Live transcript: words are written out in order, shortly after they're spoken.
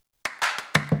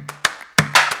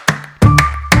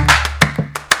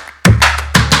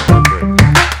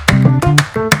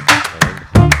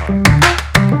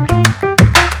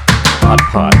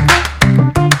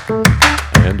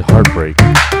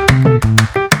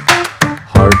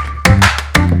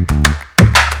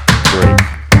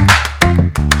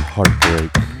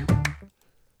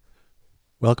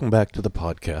Welcome back to the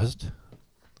podcast.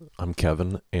 I'm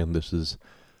Kevin, and this is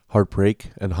Heartbreak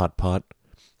and Hot Pot,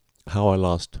 How I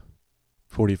Lost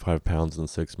 45 Pounds in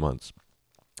 6 months.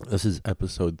 This is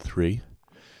episode 3,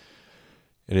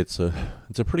 and it's a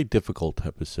pretty difficult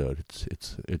episode.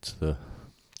 It's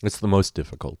the most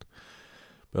difficult,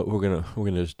 but we're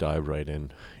gonna just dive right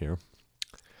in here.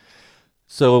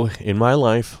 So in my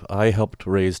life, I helped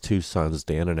raise 2 sons,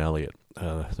 Dan and Elliott.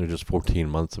 They're just 14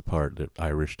 months apart. They're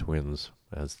Irish twins,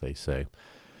 as they say.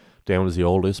 Dan was the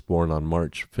oldest, born on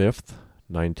March 5th,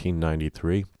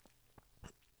 1993.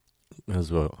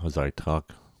 As I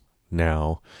talk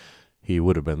now, he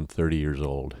would have been 30 years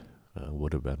old.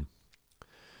 Would have been.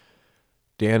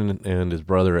 Dan and his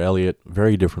brother Elliott,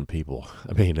 very different people.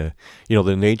 I mean,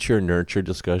 the nature-nurture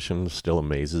discussion still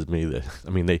amazes me.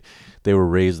 They were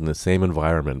raised in the same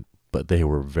environment, but they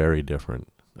were very different.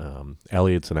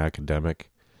 Elliott's an academic.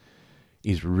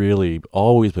 He's really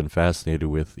always been fascinated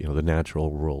with, the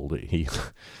natural world.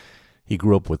 He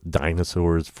grew up with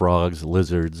dinosaurs, frogs,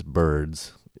 lizards,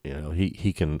 birds.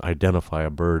 He can identify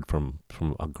a bird from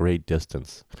a great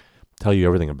distance, tell you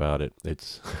everything about it.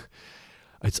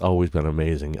 It's always been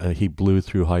amazing. He blew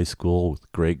through high school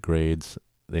with great grades.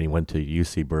 Then he went to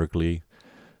UC Berkeley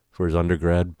for his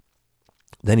undergrad.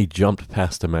 Then he jumped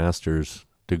past a master's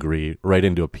degree right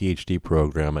into a PhD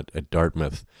program at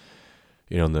Dartmouth,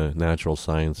 in the natural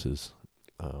sciences.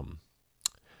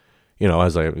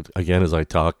 As I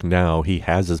talk now, he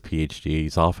has his PhD.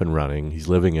 He's off and running. He's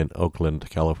living in Oakland,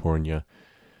 California,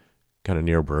 kind of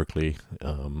near Berkeley.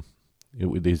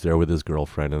 He's there with his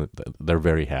girlfriend, and they're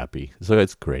very happy. So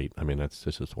it's great. I mean, that's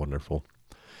just wonderful.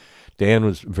 Dan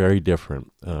was very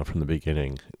different from the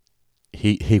beginning.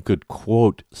 He could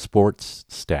quote sports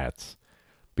stats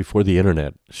before the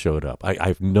internet showed up. I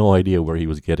have no idea where he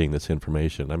was getting this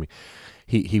information. I mean,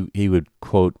 he would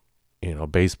quote,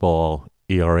 baseball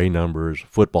ERA numbers,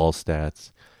 football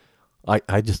stats.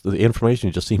 The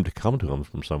information just seemed to come to him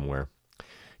from somewhere.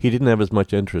 He didn't have as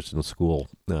much interest in school.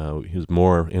 He was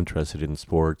more interested in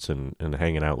sports and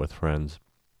hanging out with friends.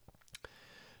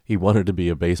 He wanted to be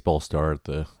a baseball star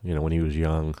when he was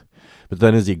young. But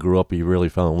then as he grew up, he really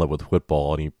fell in love with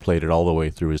football, and he played it all the way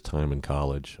through his time in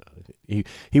college.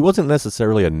 He wasn't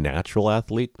necessarily a natural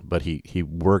athlete, but he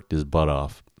worked his butt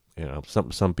off.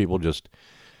 Some people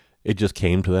it just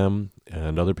came to them,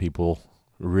 and other people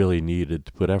really needed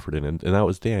to put effort in, and that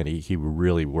was Dan. He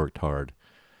really worked hard.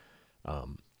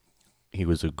 He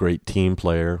was a great team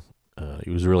player. He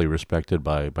was really respected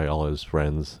by all his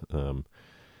friends.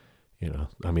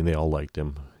 They all liked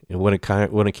him. And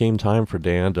when it came time for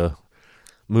Dan to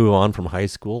move on from high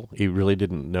school, he really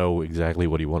didn't know exactly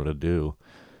what he wanted to do.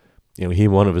 He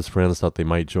and one of his friends thought they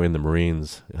might join the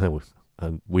Marines.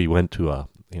 And we went to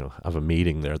have a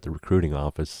meeting there at the recruiting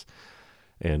office,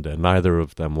 and neither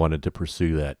of them wanted to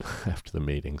pursue that after the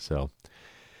meeting. So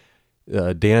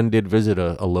Dan did visit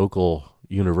a local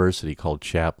university called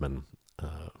Chapman,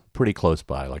 pretty close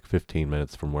by, like 15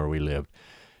 minutes from where we lived.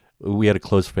 We had a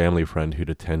close family friend who'd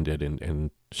attended,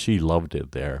 and she loved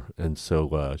it there. And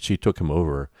so she took him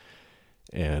over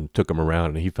and took him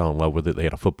around, and he fell in love with it. They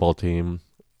had a football team.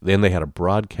 Then they had a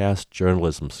broadcast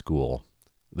journalism school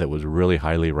that was really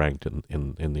highly ranked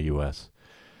in the U.S.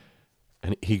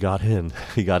 And he got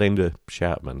into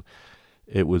Chapman.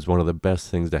 It was one of the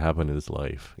best things to happen in his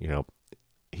life.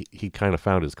 He kind of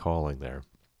found his calling there.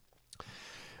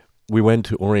 We went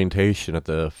to orientation at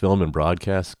the film and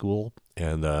broadcast school,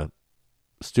 and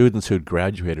students who had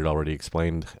graduated already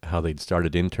explained how they'd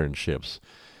started internships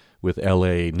with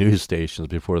L.A. news stations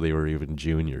before they were even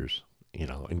juniors.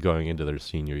 And going into their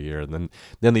senior year. And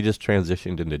then they just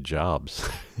transitioned into jobs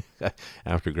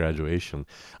after graduation.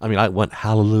 I mean, I went,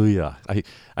 hallelujah.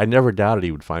 I never doubted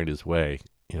he would find his way.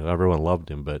 Everyone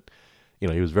loved him, but,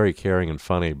 he was very caring and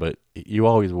funny, but you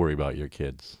always worry about your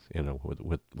kids,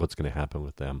 with what's going to happen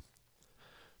with them.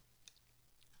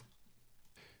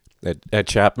 At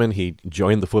Chapman, he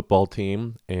joined the football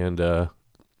team, and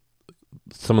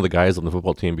some of the guys on the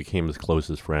football team became his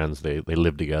closest friends. They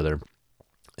lived together.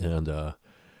 And,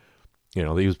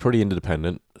 he was pretty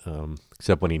independent,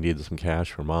 except when he needed some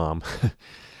cash from mom.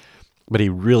 But he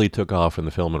really took off in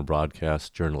the film and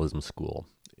broadcast journalism school.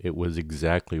 It was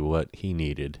exactly what he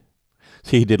needed.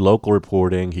 See, he did local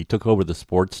reporting. He took over the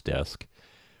sports desk.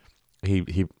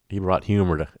 He brought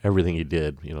humor to everything he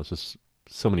did. Just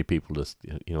so many people just,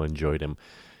 enjoyed him.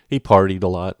 He partied a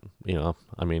lot,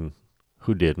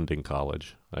 who didn't in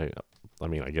college? I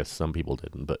guess some people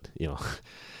didn't, but,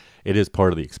 it is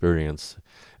part of the experience.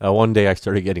 One day I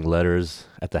started getting letters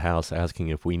at the house asking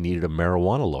if we needed a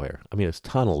marijuana lawyer. It's a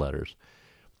ton of letters.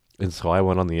 And so I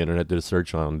went on the internet, did a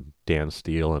search on Dan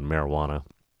Steele and marijuana,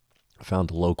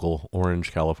 found a local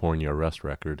Orange, California arrest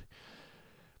record.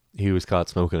 He was caught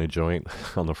smoking a joint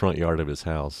on the front yard of his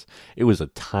house. It was a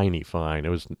tiny fine. It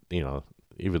was,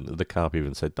 even the cop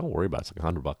even said, "Don't worry about it. It's like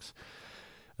 $100."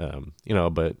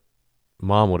 But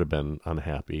mom would have been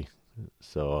unhappy.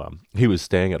 So he was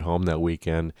staying at home that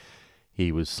weekend.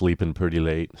 He was sleeping pretty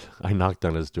late. I knocked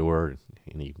on his door,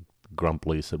 and he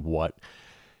grumpily said, "What?"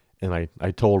 And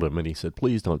I told him, and he said,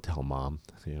 "Please don't tell mom."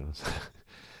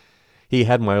 He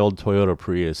had my old Toyota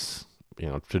Prius,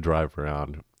 to drive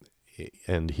around.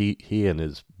 And he and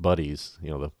his buddies,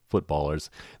 the footballers,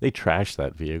 they trashed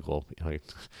that vehicle. I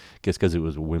guess because it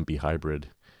was a wimpy hybrid.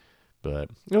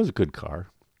 But it was a good car.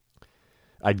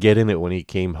 I'd get in it when he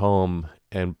came home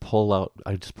and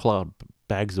I'd just pull out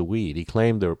bags of weed. He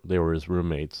claimed they were his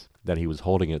roommates, that he was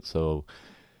holding it so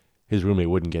his roommate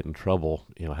wouldn't get in trouble,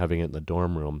 having it in the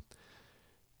dorm room.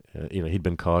 He'd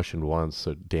been cautioned once,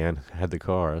 so Dan had the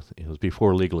car. It was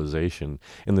before legalization,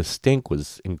 and the stink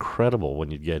was incredible when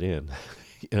you'd get in.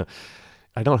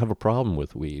 I don't have a problem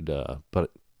with weed,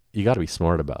 but you got to be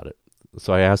smart about it.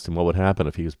 So I asked him what would happen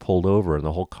if he was pulled over and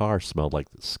the whole car smelled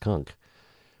like the skunk.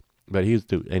 But he would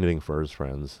do anything for his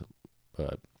friends.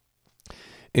 But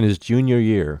in his junior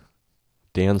year,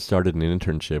 Dan started an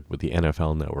internship with the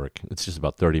NFL Network. It's just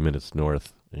about 30 minutes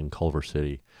north in Culver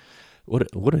City.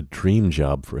 What a dream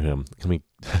job for him. I mean,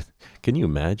 can you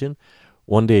imagine?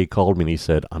 One day he called me and he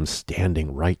said, "I'm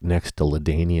standing right next to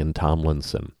LaDainian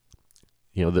Tomlinson."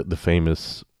 The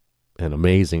famous and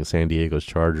amazing San Diego's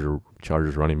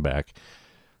Chargers running back.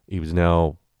 He was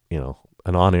now, an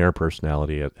on-air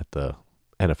personality at the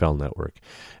NFL Network.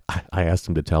 I asked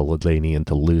him to tell LaDainian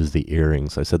to lose the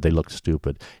earrings. I said they looked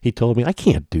stupid. He told me, "I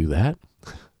can't do that."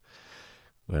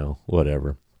 Well,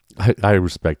 whatever. I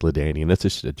respect LaDainian. That's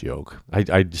just a joke.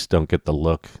 I just don't get the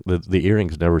look. The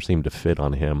earrings never seem to fit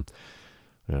on him.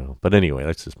 But anyway,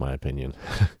 that's just my opinion.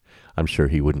 I'm sure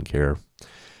he wouldn't care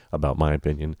about my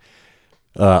opinion.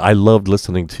 I loved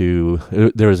listening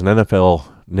to, there was an NFL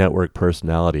Network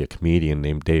personality, a comedian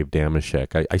named Dave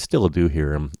Damashek. I still do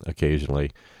hear him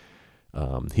occasionally.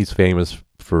 He's famous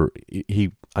for,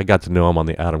 I got to know him on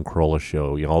the Adam Carolla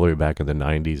show, all the way back in the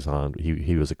 90s.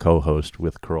 He was a co-host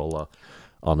with Carolla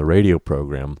on the radio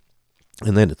program.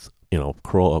 And then it's,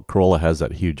 Carolla has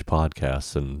that huge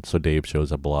podcast, and so Dave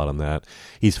shows up a lot on that.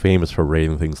 He's famous for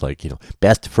rating things like,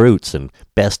 best fruits and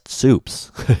best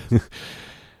soups.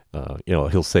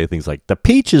 He'll say things like, "The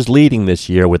peach is leading this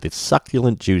year with its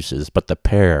succulent juices, but the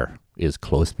pear is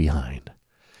close behind."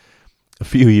 A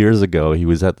few years ago, he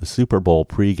was at the Super Bowl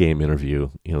pregame interview.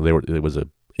 There was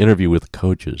an interview with the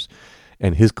coaches,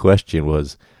 and his question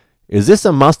was, "Is this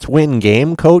a must-win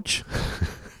game, coach?"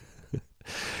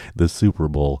 The Super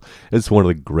Bowl. It's one of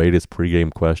the greatest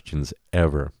pregame questions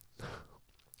ever.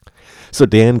 So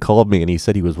Dan called me and he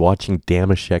said he was watching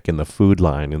Damashek in the food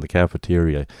line in the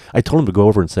cafeteria. I told him to go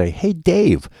over and say, "Hey,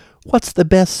 Dave, what's the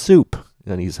best soup?"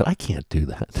 And he said, "I can't do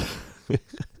that."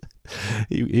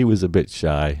 He was a bit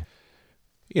shy.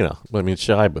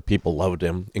 Shy, but people loved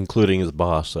him, including his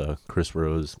boss, Chris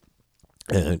Rose.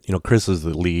 And, Chris is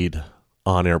the lead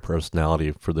on-air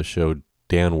personality for the show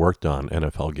Dan worked on,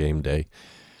 NFL Game Day.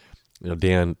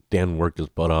 Dan worked his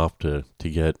butt off to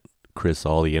get Chris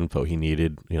all the info he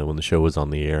needed, when the show was on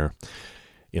the air.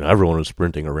 Everyone was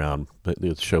sprinting around, but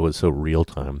the show was so real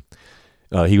time.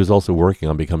 He was also working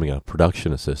on becoming a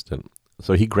production assistant.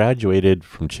 So he graduated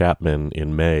from Chapman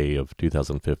in May of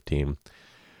 2015,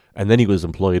 and then he was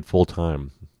employed full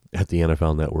time at the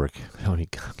NFL Network. I mean,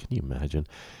 God, can you imagine?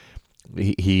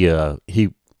 He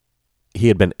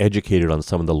had been educated on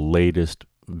some of the latest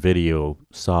video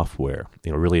software,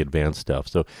 really advanced stuff.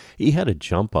 So he had a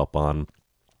jump up on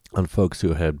folks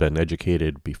who had been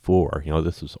educated before.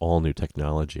 This was all new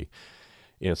technology.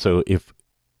 So if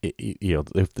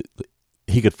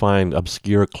he could find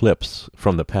obscure clips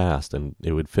from the past, and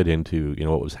it would fit into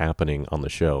what was happening on the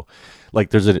show. Like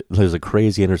there's a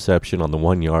crazy interception on the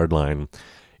 1 yard line.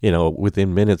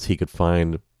 Within minutes he could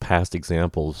find past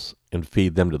examples and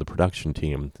feed them to the production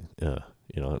team.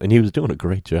 And he was doing a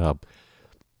great job.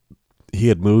 He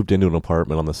had moved into an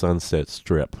apartment on the Sunset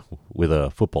Strip with a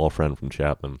football friend from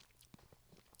Chapman.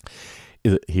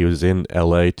 He was in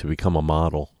L.A. to become a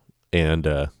model,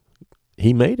 and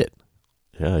he made it.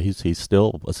 Yeah, he's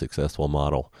still a successful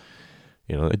model.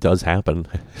 It does happen.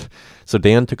 So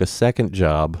Dan took a second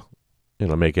job,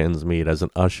 make ends meet as an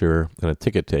usher and a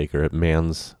ticket taker at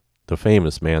the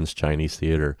famous Mann's Chinese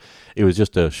Theater. It was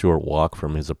just a short walk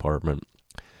from his apartment.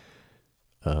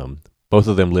 Both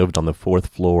of them lived on the 4th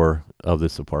floor of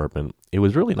this apartment. It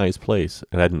was a really nice place.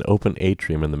 It had an open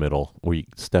atrium in the middle where you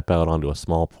step out onto a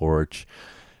small porch,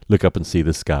 look up and see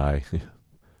the sky.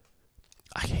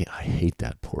 I hate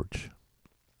that porch.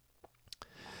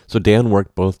 So Dan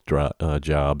worked both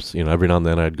jobs. Every now and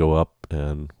then I'd go up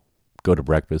and go to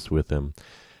breakfast with him.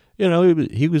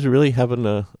 He was really having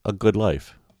a good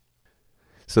life.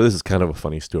 So this is kind of a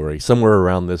funny story. Somewhere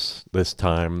around this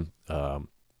time,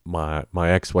 my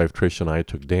ex-wife Trish and I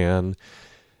took Dan,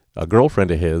 a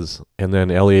girlfriend of his, and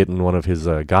then Elliott and one of his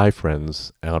guy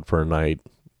friends out for a night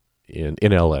in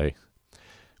L.A.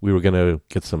 We were going to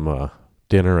get some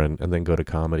dinner and then go to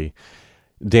comedy.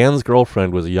 Dan's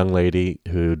girlfriend was a young lady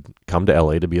who'd come to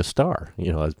L.A. to be a star,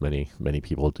 as many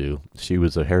people do. She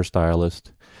was a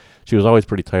hairstylist. She was always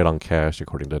pretty tight on cash,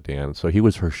 according to Dan. So he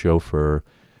was her chauffeur.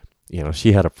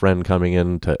 She had a friend coming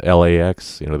in to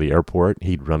LAX, the airport.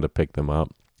 He'd run to pick them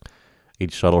up.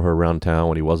 He'd shuttle her around town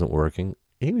when he wasn't working.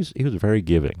 He was very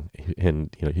giving,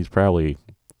 and he's probably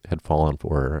had fallen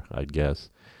for her, I'd guess.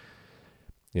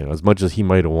 As much as he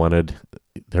might have wanted,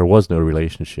 there was no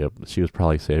relationship. She was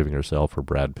probably saving herself for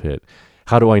Brad Pitt.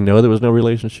 How do I know there was no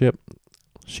relationship?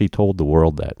 She told the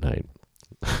world that night.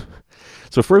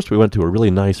 So first we went to a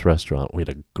really nice restaurant. We had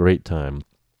a great time,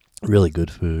 really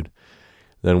good food.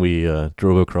 Then we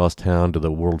drove across town to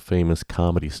the world-famous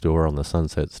Comedy Store on the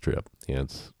Sunset Strip.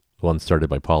 It's the one started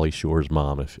by Pauly Shore's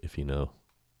mom, if you know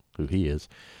who he is.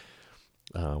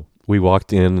 We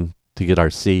walked in to get our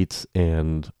seats,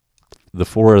 and the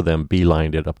four of them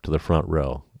beelined it up to the front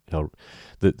row.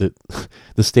 The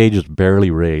stage was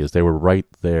barely raised. They were right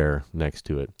there next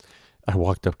to it. I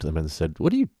walked up to them and said,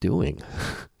 "What are you doing?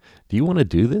 Do you want to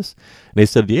do this?" And they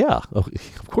said, "Yeah, of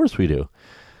course we do."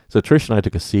 So Trish and I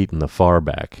took a seat in the far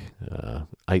back.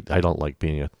 I don't like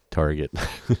being a target.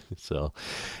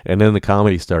 And then the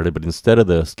comedy started, but instead of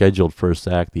the scheduled first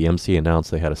act, the MC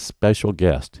announced they had a special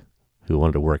guest who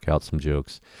wanted to work out some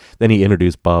jokes. Then he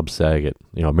introduced Bob Saget,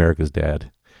 America's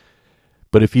Dad.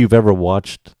 But if you've ever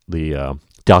watched the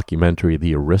documentary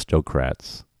The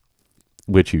Aristocrats,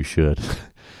 which you should,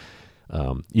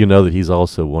 you know that he's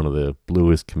also one of the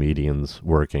bluest comedians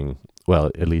working,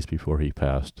 well, at least before he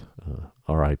passed.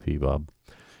 R.I.P. Bob.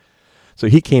 So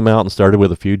he came out and started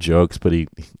with a few jokes, but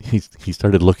he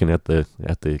started looking at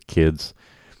the kids,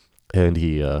 and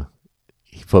he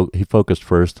focused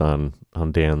first on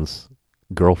Dan's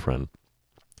girlfriend.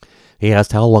 He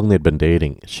asked how long they'd been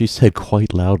dating. She said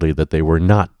quite loudly that they were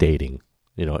not dating,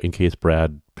 in case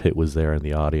Brad Pitt was there in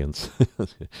the audience.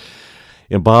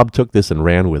 And Bob took this and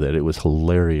ran with it. It was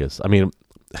hilarious. I mean,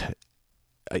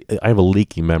 I have a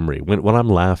leaky memory. When I'm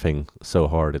laughing so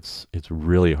hard, it's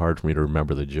really hard for me to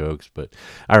remember the jokes, but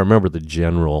I remember the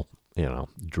general,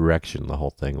 direction the whole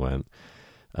thing went.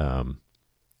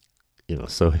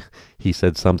 So he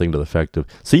said something to the effect of,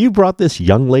 "So you brought this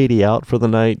young lady out for the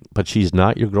night, but she's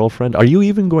not your girlfriend? Are you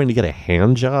even going to get a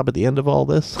hand job at the end of all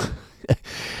this?"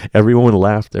 Everyone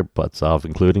laughed their butts off,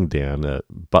 including Dan.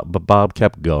 But Bob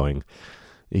kept going.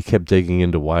 He kept digging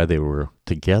into why they were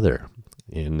together.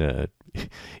 And,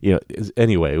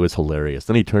 anyway, it was hilarious.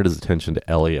 Then he turned his attention to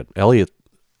Elliott. Elliott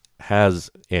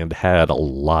has and had a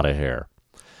lot of hair.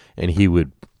 And he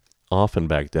would often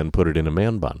back then put it in a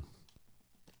man bun.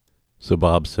 So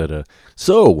Bob said,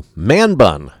 "So, man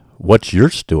bun, what's your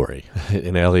story?"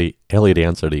 And Elliott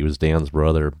answered he was Dan's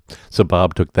brother. So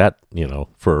Bob took that,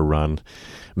 for a run.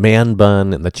 Man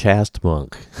bun and the Chast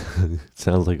Monk.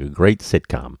 Sounds like a great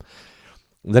sitcom.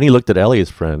 And then he looked at Elliott's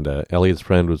friend. Elliott's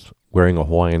friend was wearing a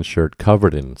Hawaiian shirt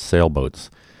covered in sailboats.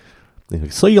 He's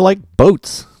like, "So you like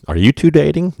boats? Are you two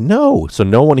dating?" "No. So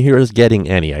no one here is getting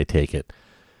any, I take it."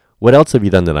 "What else have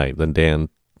you done tonight?" Then Dan,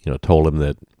 told him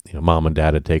that Mom and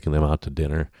Dad had taken them out to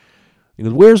dinner. He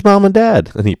goes, "Where's Mom and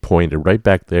Dad?" And he pointed right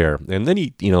back there. And then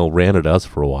he, ran at us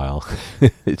for a while.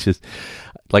 It's just,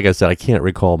 like I said, I can't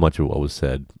recall much of what was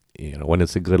said. When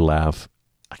it's a good laugh,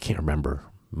 I can't remember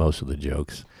most of the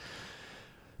jokes.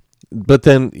 But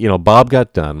then, Bob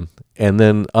got done, and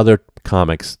then other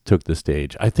comics took the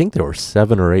stage. I think there were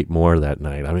 7 or 8 more that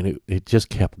night. I mean, it just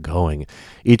kept going.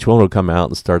 Each one would come out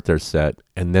and start their set,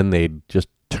 and then they'd just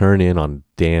turn in on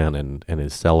Dan and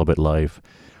his celibate life.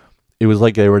 It was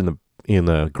like they were in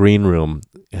the green room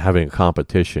having a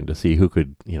competition to see who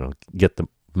could,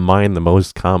 mine the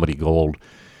most comedy gold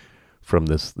from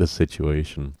this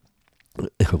situation.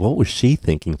 What was she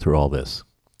thinking through all this?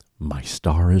 My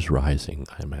star is rising,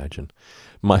 I imagine.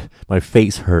 My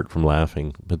face hurt from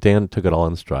laughing, but Dan took it all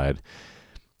in stride.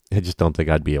 I just don't think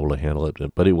I'd be able to handle it,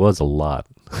 but it was a lot.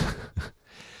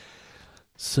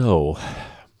 So,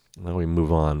 now we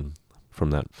move on from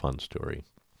that fun story.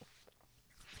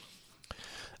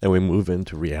 And we move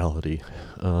into reality.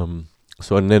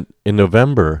 So in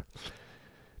November,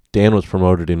 Dan was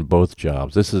promoted in both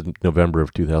jobs. This is November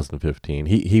of 2015.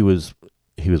 He was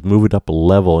he was moved up a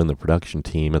level in the production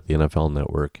team at the NFL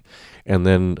Network. And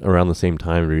then around the same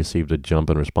time, he received a jump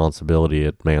in responsibility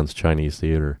at Mann's Chinese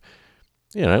Theater.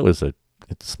 It's a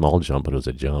small jump, but it was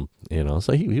a jump,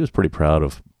 So he was pretty proud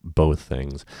of both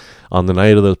things. On the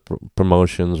night of the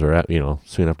promotions, or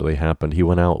soon after they happened, he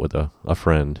went out with a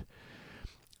friend,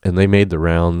 and they made the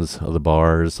rounds of the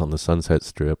bars on the Sunset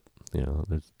Strip.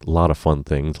 There's a lot of fun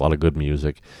things, a lot of good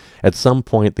music. At some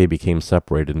point, they became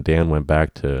separated, and Dan went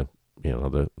back to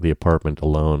the apartment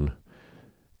alone,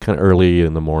 kind of early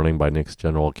in the morning by Nick's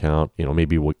general account.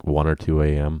 Maybe 1 or 2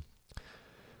 a.m.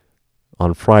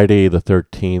 On Friday, the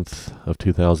 13th of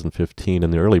 2015,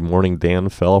 in the early morning, Dan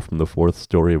fell from the 4th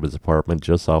story of his apartment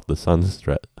just off the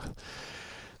Sunset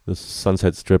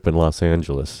Strip in Los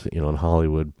Angeles, in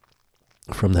Hollywood,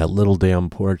 from that little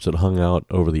damn porch that hung out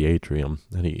over the atrium,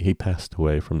 and he passed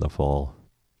away from the fall.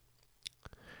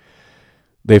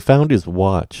 They found his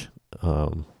watch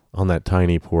on that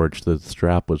tiny porch. The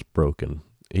strap was broken.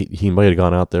 He might have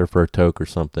gone out there for a toke or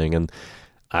something, and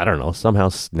I don't know, somehow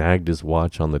snagged his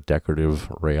watch on the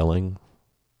decorative railing.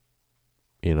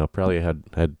 Probably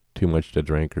had too much to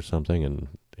drink or something,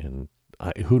 and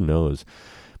who knows?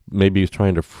 Maybe he was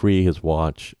trying to free his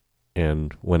watch,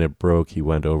 and when it broke, he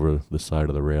went over the side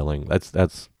of the railing.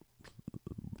 That's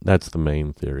the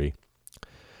main theory.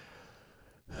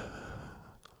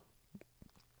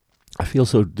 I feel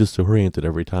so disoriented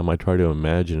every time I try to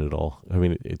imagine it all. I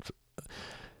mean,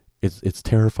 it's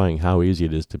terrifying how easy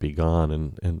it is to be gone,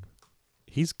 and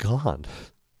he's gone.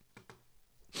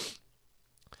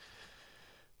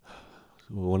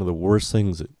 One of the worst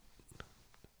things that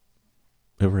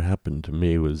ever happened to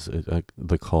me was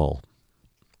the call.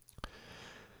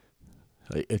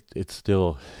 It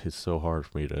still is so hard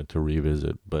for me to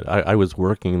revisit, but I was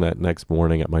working that next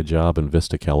morning at my job in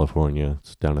Vista, California.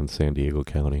 It's down in San Diego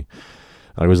County.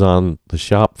 I was on the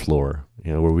shop floor,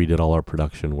 where we did all our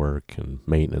production work and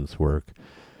maintenance work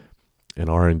and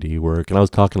R&D work. And I was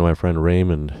talking to my friend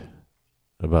Raymond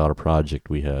about a project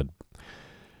we had.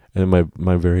 And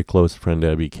my very close friend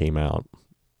Abby came out.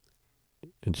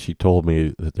 And she told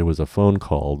me that there was a phone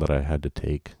call that I had to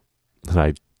take. And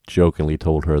I jokingly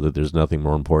told her that there's nothing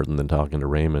more important than talking to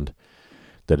Raymond,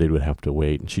 that it would have to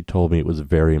wait. And she told me it was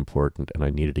very important and I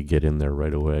needed to get in there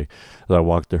right away. So I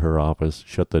walked to her office,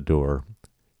 shut the door,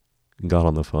 got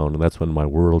on the phone, and that's when my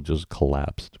world just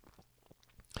collapsed.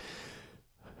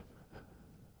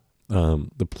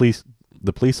 The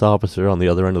police officer on the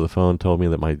other end of the phone told me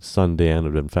that my son Dan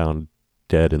had been found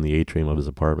dead in the atrium of his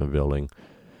apartment building.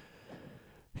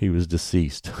 He was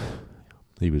deceased.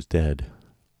 He was dead.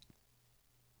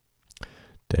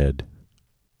 Dead.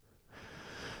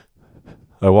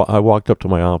 I walked up to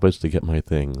my office to get my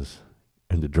things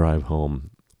and to drive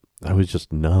home. I was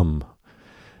just numb.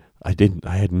 I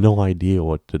had no idea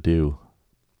what to do.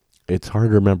 It's hard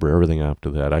to remember everything after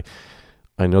that.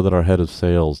 I know that our head of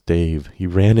sales, Dave, he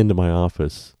ran into my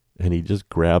office and he just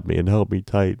grabbed me and held me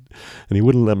tight. And he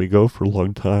wouldn't let me go for a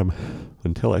long time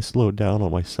until I slowed down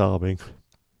on my sobbing.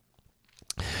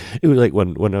 It was like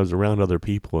when I was around other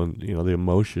people and, the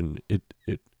emotion, it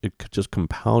just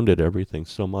compounded everything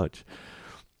so much.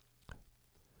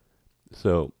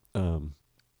 So,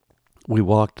 we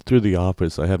walked through the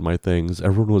office. I had my things.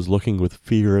 Everyone was looking with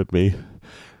fear at me,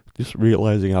 just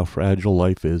realizing how fragile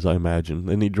life is, I imagine.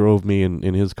 And he drove me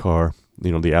in his car,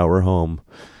 the hour home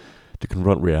to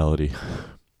confront reality.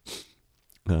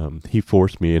 He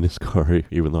forced me in his car,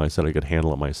 even though I said I could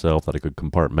handle it myself, that I could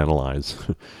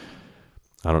compartmentalize.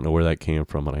 I don't know where that came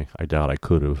from, and I doubt I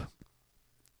could have.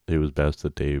 It was best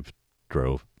that Dave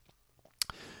drove.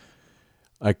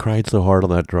 I cried so hard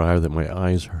on that drive that my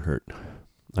eyes hurt.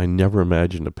 I never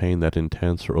imagined a pain that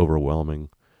intense or overwhelming.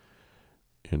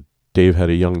 And Dave had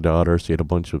a young daughter, so he had a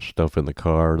bunch of stuff in the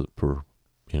car for,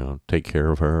 take care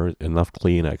of her. Enough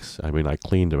Kleenex. I mean, I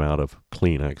cleaned him out of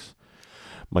Kleenex.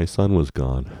 My son was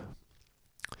gone.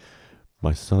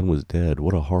 My son was dead.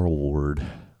 What a horrible word.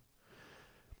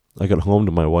 I got home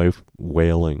to my wife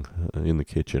wailing in the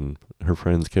kitchen. Her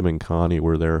friends Kim and Connie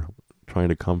were there trying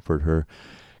to comfort her.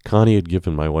 Connie had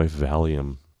given my wife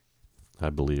Valium, I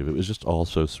believe. It was just all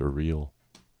so surreal.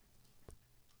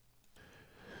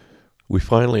 We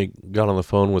finally got on the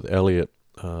phone with Elliott.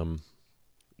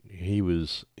 He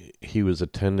was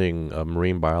attending a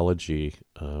marine biology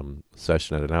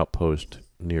session at an outpost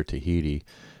near Tahiti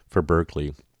for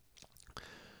Berkeley.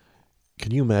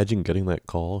 Can you imagine getting that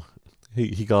call?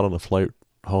 He got on a flight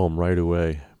home right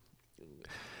away.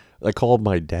 I called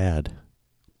my dad.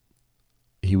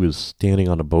 He was standing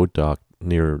on a boat dock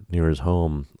near his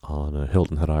home on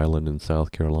Hilton Head Island in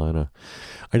South Carolina.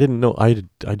 I didn't know. I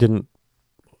didn't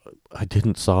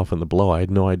soften the blow. I had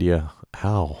no idea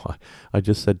How? I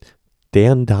just said,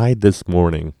 Dan died this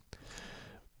morning.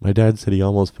 My dad said he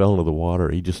almost fell into the water.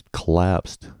 He just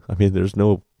collapsed. I mean, there's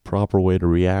no proper way to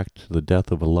react to the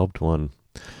death of a loved one.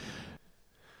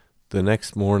 The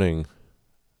next morning,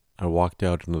 I walked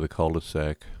out into the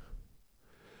cul-de-sac.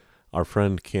 Our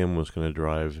friend Kim was going to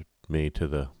drive me to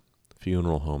the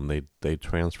funeral home. They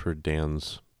transferred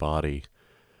Dan's body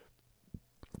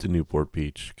to Newport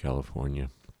Beach, California.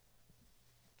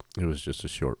 It was just a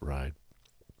short ride.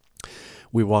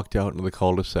 We walked out into the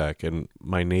cul-de-sac, and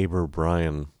my neighbor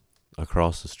Brian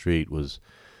across the street was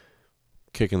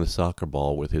kicking the soccer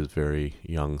ball with his very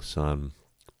young son.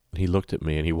 He looked at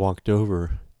me and he walked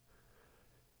over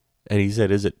and he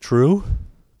said, "Is it true?"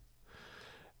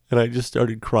 And I just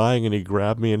started crying, and he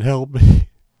grabbed me and held me.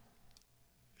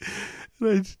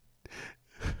 And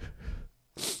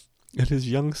his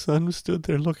young son stood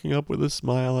there looking up with a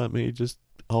smile at me, just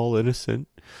all innocent.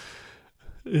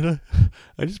 And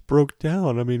I just broke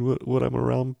down. I mean, when I'm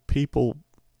around people,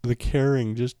 the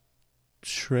caring just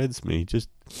shreds me.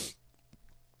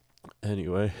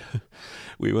 Anyway,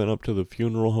 we went up to the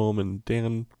funeral home, and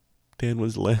Dan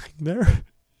was laying there,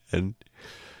 and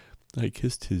I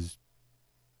kissed his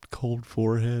cold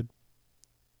forehead.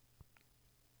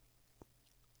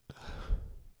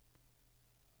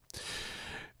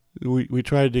 We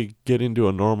tried to get into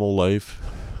a normal life.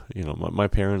 You know, my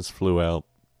parents flew out.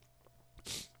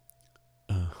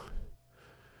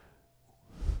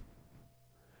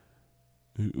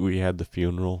 We had the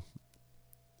funeral.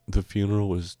 The funeral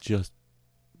was just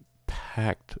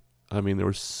packed. I mean, there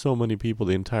were so many people.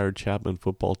 The entire Chapman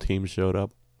football team showed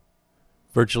up.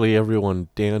 Virtually everyone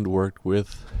Dan worked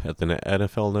with at the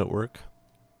NFL Network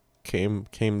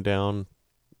came down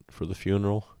for the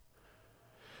funeral.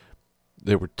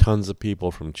 There were tons of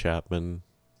people from Chapman.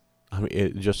 I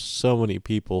mean, just so many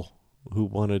people who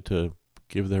wanted to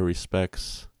give their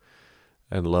respects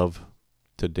and love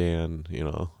to Dan, you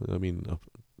know. I mean,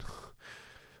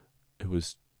 it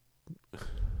was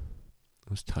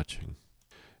touching.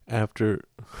 After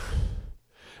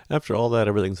all that,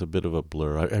 everything's a bit of a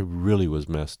blur. I really was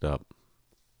messed up.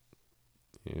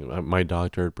 You know, my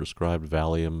doctor had prescribed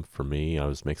Valium for me. I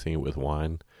was mixing it with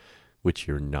wine, which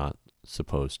you're not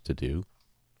supposed to do.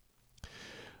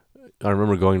 I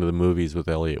remember going to the movies with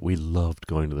Elliott. We loved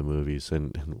going to the movies,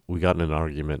 and we got in an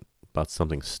argument about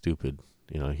something stupid.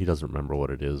 You know, he doesn't remember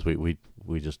what it is. We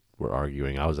just were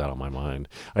arguing. I was out of my mind.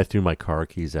 I threw my car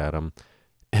keys at him,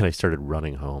 and I started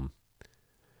running home.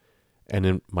 And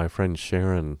then my friend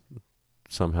Sharon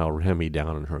somehow ran me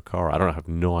down in her car. I have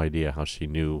no idea how she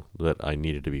knew that I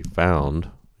needed to be found.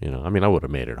 You know, I mean, I would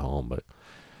have made it home, but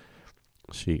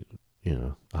she, you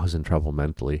know, I was in trouble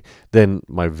mentally. Then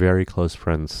my very close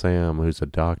friend Sam, who's a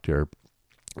doctor,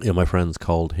 you know, my friends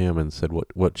called him and said,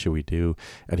 what should we do?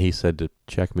 And he said to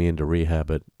check me into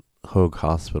rehab at Hoag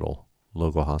Hospital,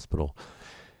 local hospital.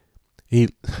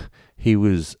 He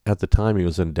was, at the time, he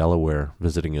was in Delaware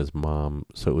visiting his mom,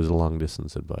 so it was a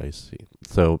long-distance advice.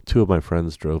 So 2 of my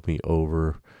friends drove me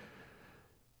over.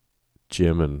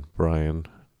 Jim and Brian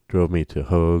drove me to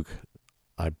Hoag.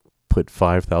 I put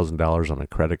 $5,000 on a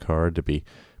credit card to be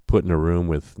put in a room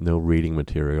with no reading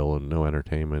material and no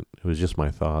entertainment. It was just my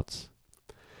thoughts.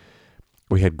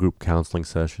 We had group counseling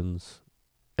sessions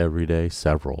every day,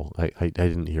 several. I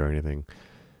didn't hear anything.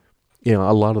 You know,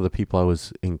 a lot of the people I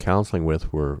was in counseling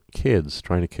with were kids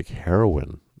trying to kick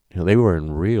heroin. You know, they were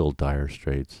in real dire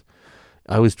straits.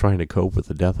 I was trying to cope with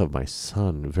the death of my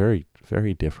son. Very,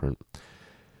 very different.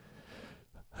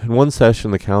 In one session,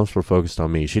 the counselor focused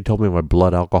on me. She told me my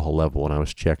blood alcohol level when I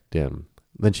was checked in.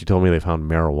 Then she told me they found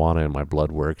marijuana in my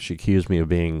blood work. She accused me of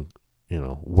being, you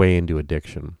know, way into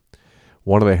addiction.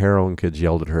 One of the heroin kids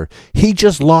yelled at her, "He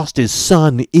just lost his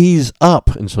son, ease up."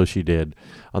 And so she did.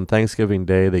 On Thanksgiving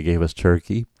Day, they gave us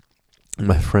turkey. And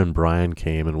my friend Brian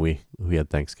came, and we had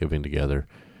Thanksgiving together.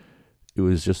 It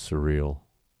was just surreal.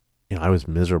 You know, I was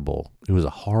miserable. It was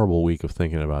a horrible week of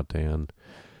thinking about Dan.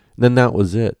 And then that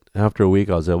was it. After a week,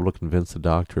 I was able to convince the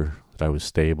doctor that I was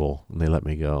stable, and they let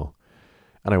me go.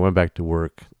 And I went back to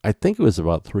work. I think it was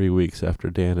about 3 weeks after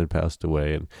Dan had passed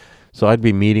away. And so I'd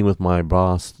be meeting with my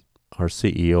boss, our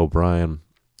CEO, Brian.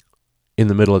 In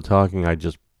the middle of talking, I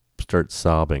just start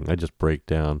sobbing. I just break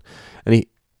down. And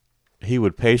he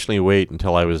would patiently wait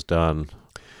until I was done.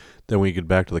 Then we get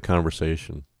back to the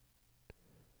conversation.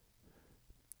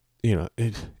 You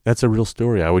know, that's a real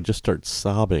story. I would just start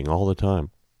sobbing all the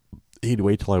time. He'd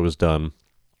wait till I was done.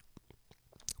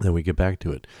 Then we get back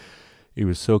to it. He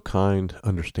was so kind,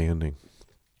 understanding.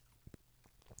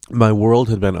 My world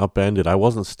had been upended. I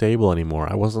wasn't stable anymore.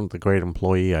 I wasn't the great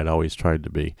employee I'd always tried to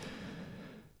be.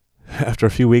 After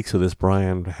a few weeks of this,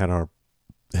 Brian had our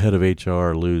head of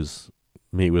HR, Lou's,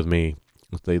 meet with me.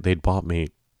 They'd bought me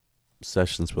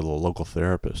sessions with a local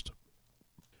therapist.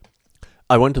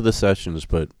 I went to the sessions,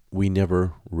 but we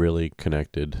never really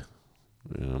connected.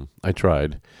 I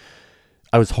tried.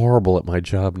 I was horrible at my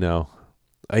job now.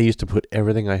 I used to put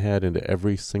everything I had into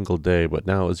every single day, but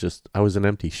now it's just, I was an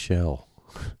empty shell.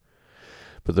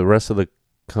 But the rest of the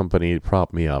company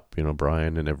propped me up,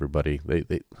 Brian and everybody.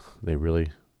 They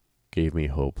really gave me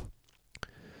hope.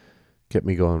 Kept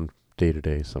me going day to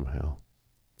day somehow.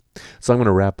 So I'm going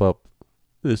to wrap up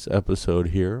this episode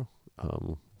here.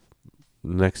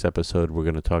 Next episode, we're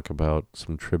going to talk about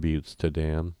some tributes to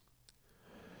Dan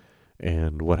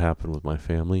and what happened with my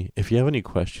family. If you have any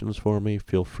questions for me,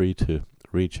 feel free to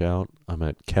reach out. I'm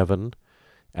at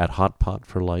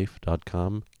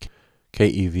kevin@hotpotforlife.com,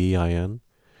 KEVIN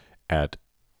at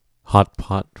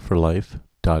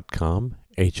hotpotforlife.com,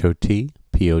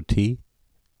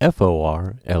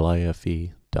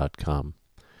 HOTPOTFORLIFE.com.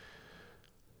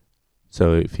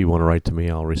 So if you want to write to me,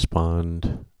 I'll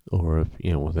respond, or if,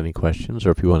 with any questions,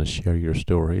 or if you want to share your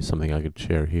story, something I could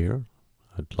share here,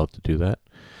 I'd love to do that.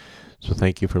 So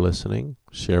thank you for listening.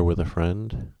 Share with a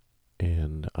friend,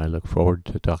 and I look forward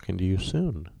to talking to you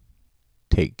soon.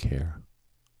 Take care.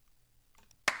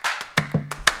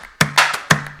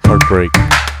 Heartbreak.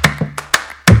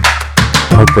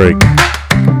 Heartbreak.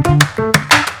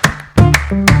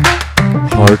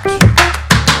 Heartbreak.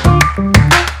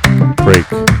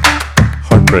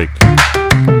 Heartbreak.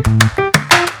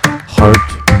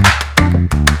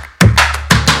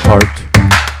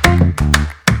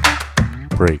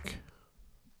 Heartbreak.